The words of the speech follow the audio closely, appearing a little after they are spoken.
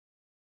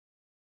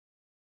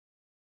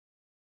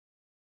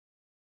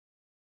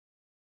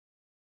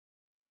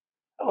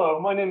Hello,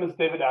 my name is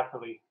David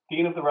Ackerly,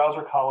 Dean of the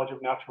Rausser College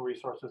of Natural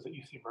Resources at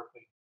UC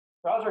Berkeley.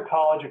 Rausser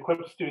College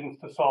equips students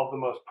to solve the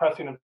most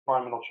pressing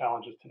environmental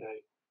challenges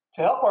today.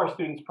 To help our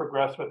students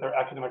progress with their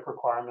academic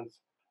requirements,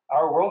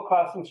 our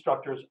world-class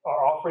instructors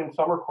are offering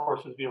summer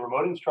courses via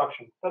remote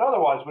instruction that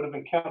otherwise would have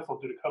been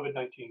canceled due to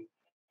COVID-19,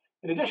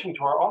 in addition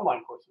to our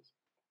online courses.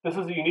 This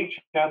is a unique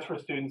chance for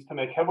students to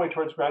make headway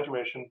towards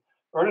graduation,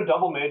 earn a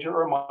double major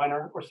or a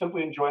minor, or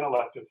simply enjoy an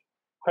elective.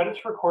 Credits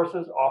for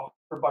courses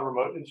offered by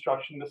remote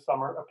instruction this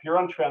summer appear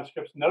on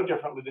transcripts no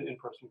differently than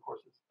in-person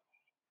courses.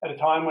 At a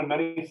time when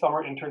many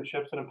summer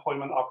internships and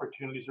employment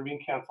opportunities are being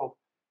canceled,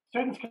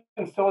 students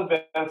can still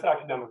advance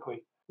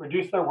academically,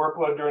 reduce their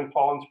workload during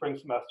fall and spring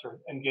semester,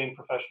 and gain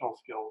professional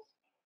skills.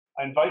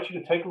 I invite you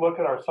to take a look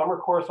at our summer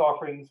course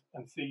offerings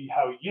and see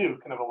how you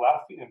can have a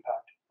lasting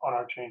impact on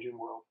our changing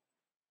world.